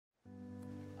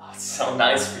It's so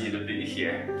nice for you to be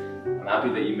here. I'm happy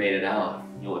that you made it out.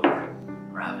 You look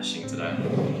ravishing today.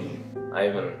 I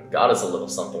even got us a little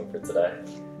something for today.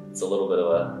 It's a little bit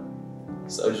of a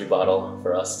soju bottle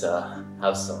for us to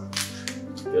have some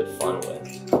good fun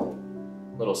with.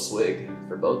 Little swig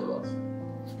for both of us.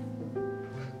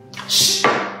 Shh!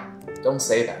 Don't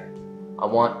say that. I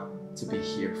want to be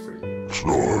here for you.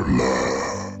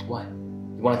 What?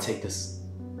 You want to take this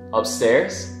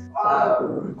upstairs?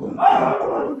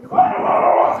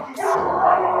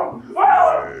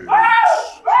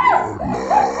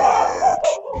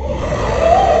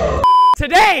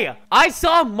 Today, I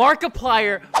saw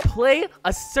Markiplier play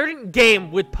a certain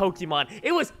game with Pokemon.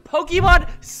 It was Pokemon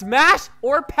Smash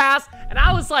or Pass, and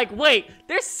I was like, wait,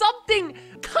 there's something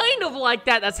kind of like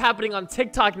that that's happening on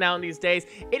TikTok now in these days.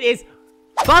 It is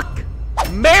fuck,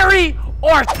 marry,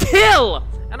 or kill.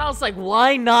 And I was like,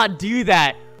 why not do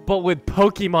that, but with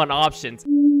Pokemon options?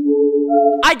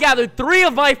 I gathered 3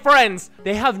 of my friends.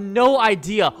 They have no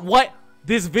idea what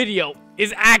this video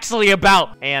is actually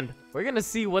about. And we're gonna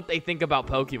see what they think about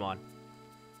Pokemon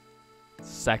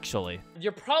sexually.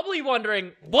 You're probably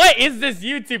wondering, what is this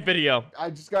YouTube video?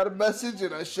 I just got a message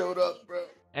and I showed up, bro.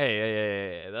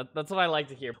 Hey, that's what I like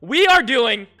to hear. We are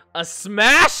doing a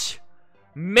Smash,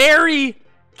 Marry,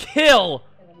 Kill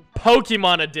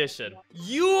Pokemon edition.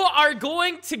 You are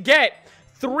going to get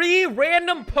 3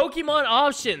 random Pokemon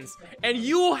options, and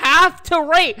you have to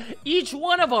rate each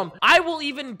one of them. I will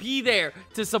even be there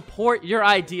to support your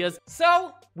ideas.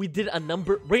 So we did a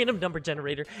random number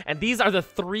generator, and these are the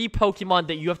 3 Pokemon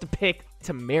that you have to pick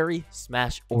to marry,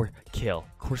 smash, or kill.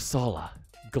 Corsola,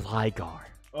 Gligar,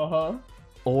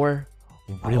 or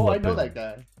Rillaboom. Oh, I know that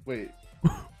guy. Wait.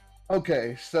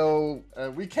 Okay, so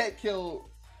we can't kill.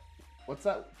 What's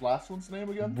that last one's name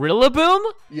again? Rillaboom?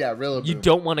 Yeah, Rillaboom. You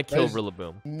don't want to kill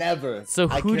Rillaboom. Never. So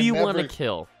who do you want to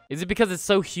kill? Is it because it's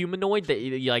so humanoid that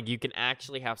you can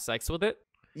actually have sex with it?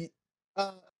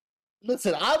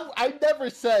 Listen, I never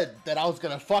said that I was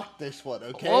gonna fuck this one,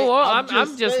 okay? Oh,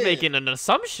 I'm just making an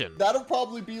assumption. That'll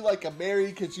probably be like a marry,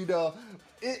 because, you know,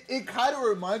 it kind of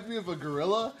reminds me of a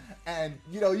gorilla, and,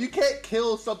 you know, you can't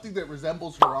kill something that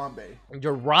resembles Harambe.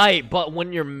 You're right, but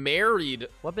when you're married,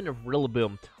 Weapon of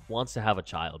Rillaboom wants to have a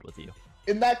child with you.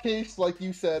 In that case, like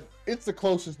you said, it's the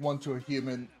closest one to a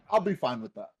human. I'll be fine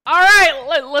with that. All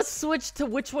right, let's switch to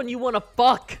which one you want to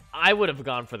fuck. I would have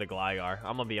gone for the Gligar.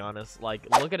 I'm gonna be honest. Like,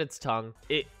 look at its tongue.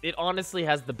 It honestly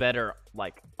has the better,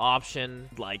 like, option.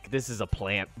 Like, this is a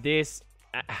plant. This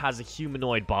has a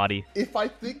humanoid body. If I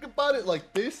think about it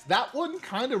like this, that one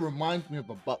kind of reminds me of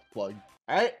a butt plug.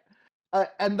 All right?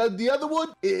 And then the other one,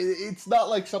 it's not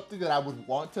like something that I would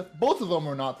want to. Both of them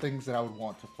are not things that I would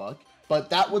want to fuck. But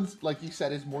that one's, like you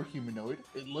said, is more humanoid.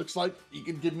 It looks like you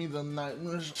can give me the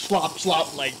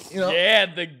slop, like, you know? Yeah,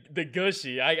 the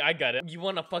gushy. I got it. You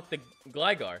want to fuck the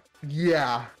Gligar?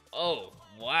 Yeah. Oh,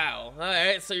 wow. All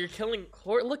right, so you're killing.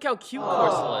 Look how cute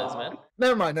Corsola is, man.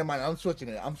 Never mind. I'm switching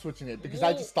it because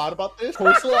I just thought about this.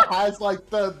 Corsola has like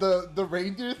the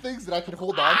reindeer things that I can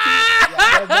hold on to.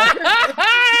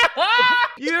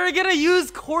 You're gonna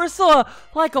use Corsola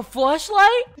like a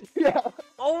flashlight? Yeah.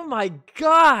 Oh my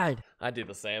god. I do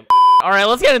the same. All right,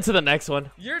 let's get into the next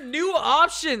one. Your new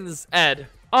options, Ed,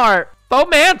 are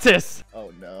Fomantis.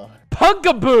 Oh no.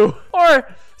 Punkaboo or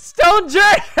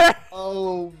Stonejaw.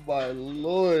 Oh my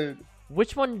lord.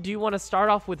 Which one do you want to start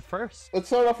off with first? Let's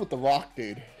start off with the rock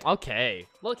dude. Okay.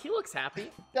 Look, he looks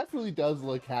happy. Definitely does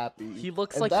look happy. He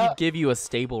looks like he'd give you a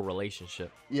stable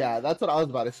relationship. Yeah, that's what I was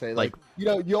about to say. Like, you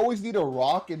know, you always need a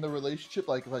rock in the relationship.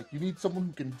 Like you need someone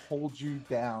who can hold you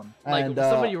down. Like, and,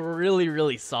 somebody really,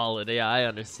 really solid. Yeah, I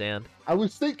understand. I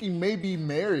was thinking maybe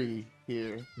Mary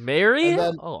here. Mary?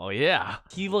 Then, oh, yeah.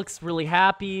 He looks really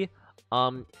happy.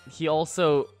 He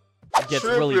also gets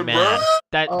really mad.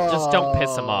 Just don't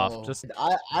piss him off. Just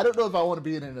I don't know if I want to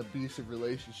be in an abusive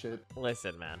relationship.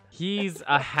 Listen, man. He's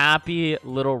a happy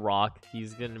little rock.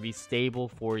 He's gonna be stable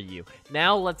for you.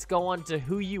 Now let's go on to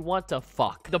who you want to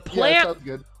fuck. The plant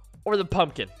or the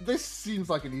pumpkin? This seems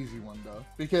like an easy one though,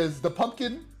 because the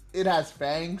pumpkin, it has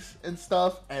fangs and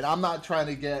stuff, and I'm not trying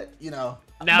to get, you know.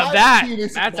 Now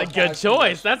that's a good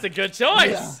choice. That's a good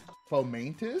choice. Yeah.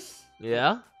 Fomantis?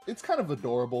 Yeah. It's kind of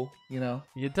adorable, you know?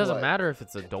 It doesn't matter if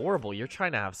it's adorable. You're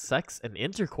trying to have sex and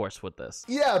intercourse with this.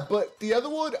 Yeah, but the other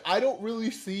one, I don't really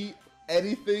see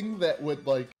anything that would,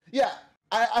 like... Yeah,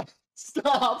 I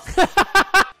stop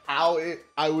how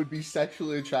I would be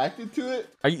sexually attracted to it.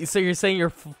 So you're saying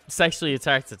you're sexually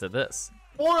attracted to this?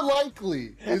 more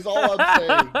likely is all I'm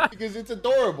saying because it's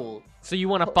adorable. So you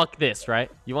want to fuck this, right?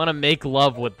 You want to make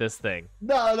love with this thing.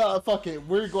 No, fuck it.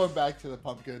 We're going back to the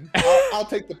pumpkin. I'll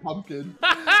take the pumpkin.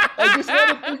 I just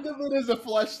want to think of it as a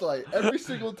fleshlight every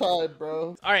single time,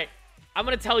 bro. All right, I'm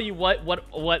gonna tell you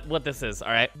what this is.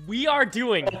 All right, we are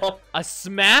doing a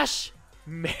smash,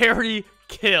 marry,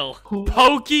 kill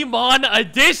Pokemon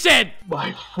edition.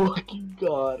 My fucking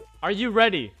god. Are you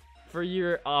ready for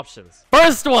your options?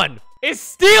 First one is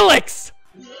Steelix.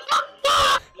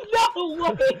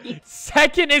 No way!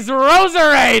 Second is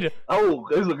Roserade. Oh,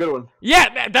 this is a good one.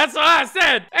 Yeah, that's what I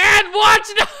said. And Watch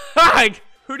Dog.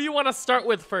 Who do you want to start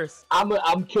with first? I'm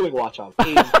killing Watchog.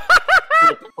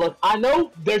 Look, I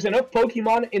know there's enough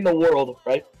Pokemon in the world,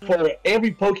 right? For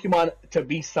every Pokemon to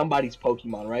be somebody's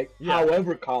Pokemon, right? Yeah.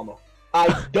 However,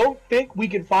 I don't think we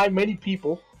can find many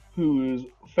people whose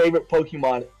favorite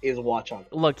Pokemon is Watchog.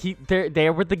 Look,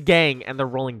 they're with the gang and they're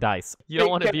rolling dice. You don't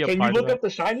want to be a part of Can you look that. up the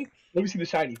shiny? Let me see the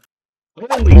shiny.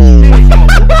 Holy shit!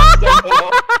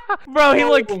 Bro, he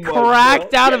looked Oh my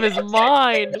cracked God. out of his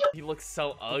mind. He looks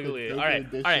so ugly. All right.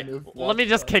 Let me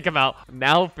just kick him out.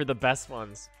 Now for the best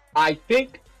ones. I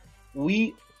think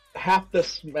we have to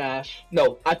smash.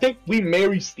 No, I think we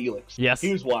marry Steelix. Yes.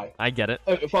 Here's why. I get it.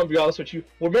 If I'm being honest with you,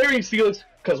 we're marrying Steelix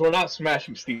because we're not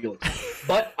smashing Steelix.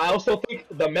 But I also think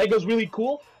the Mega's really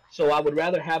cool, so I would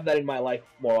rather have that in my life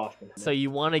more often. So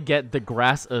you want to get the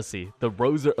Grass Ussy, the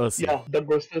Rosa Ussy. Yeah, the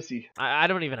Grossussy. I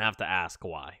don't even have to ask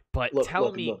why. But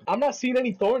tell me. Look. I'm not seeing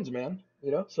any thorns, man.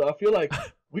 You know, so I feel like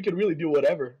we could really do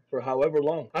whatever for however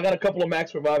long. I got a couple of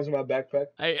max revives in my backpack.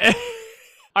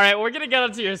 All right, we're going to get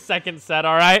into your second set,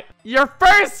 all right? Your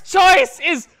first choice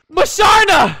is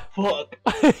Musharna! Fuck.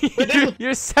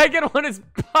 Your second one is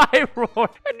Pyroar.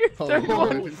 And your third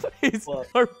one is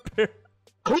Barbarian.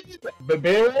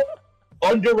 Barbarian,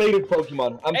 underrated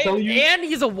Pokemon. I'm telling you. And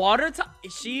he's a water type.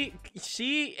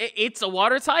 It's a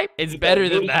water type. It's better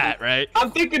than that, right?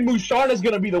 I'm thinking Musharna's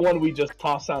gonna be the one we just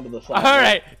toss down to the side. All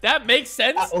right, that makes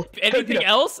sense. Anything yeah.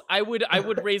 else, I would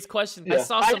raise questions. Yeah. I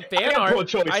saw some fan art.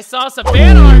 pro-choice. I saw some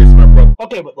fan art.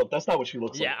 Okay, but look, that's not what she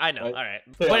looks like. Yeah, I know. Right? All right,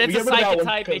 So, yeah, but it's we a get rid of that psychic one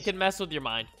type. It 'cause- can mess with your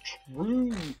mind.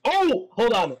 Oh,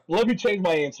 hold on. Let me change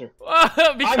my answer.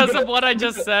 Because of what I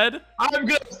just said. I'm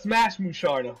gonna smash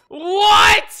Musharna.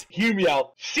 What? Hear me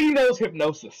out. She knows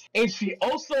hypnosis, and she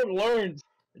also learns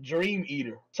Dream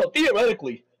Eater. So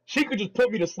theoretically, she could just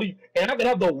put me to sleep, and I could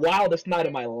have the wildest night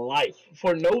of my life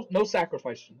for no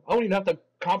sacrifice. I don't even have to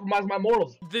compromise my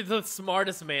morals. The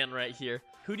smartest man right here.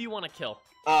 Who do you want to kill?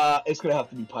 It's gonna have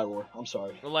to be Pyroar. I'm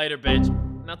sorry. Later, bitch.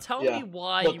 Now tell Yeah. me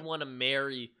why Look. you want to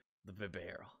marry the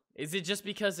Vibaro. Is it just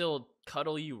because it'll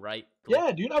cuddle you right?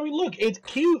 Yeah, dude. I mean, look, it's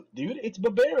cute, dude. It's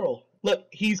Babero. Look,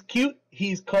 he's cute.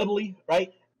 He's cuddly,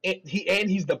 right? And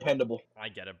he's dependable. I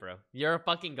get it, bro. You're a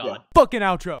fucking god. Yeah. Fucking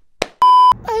outro.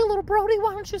 Hey, little Brody,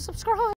 why don't you subscribe?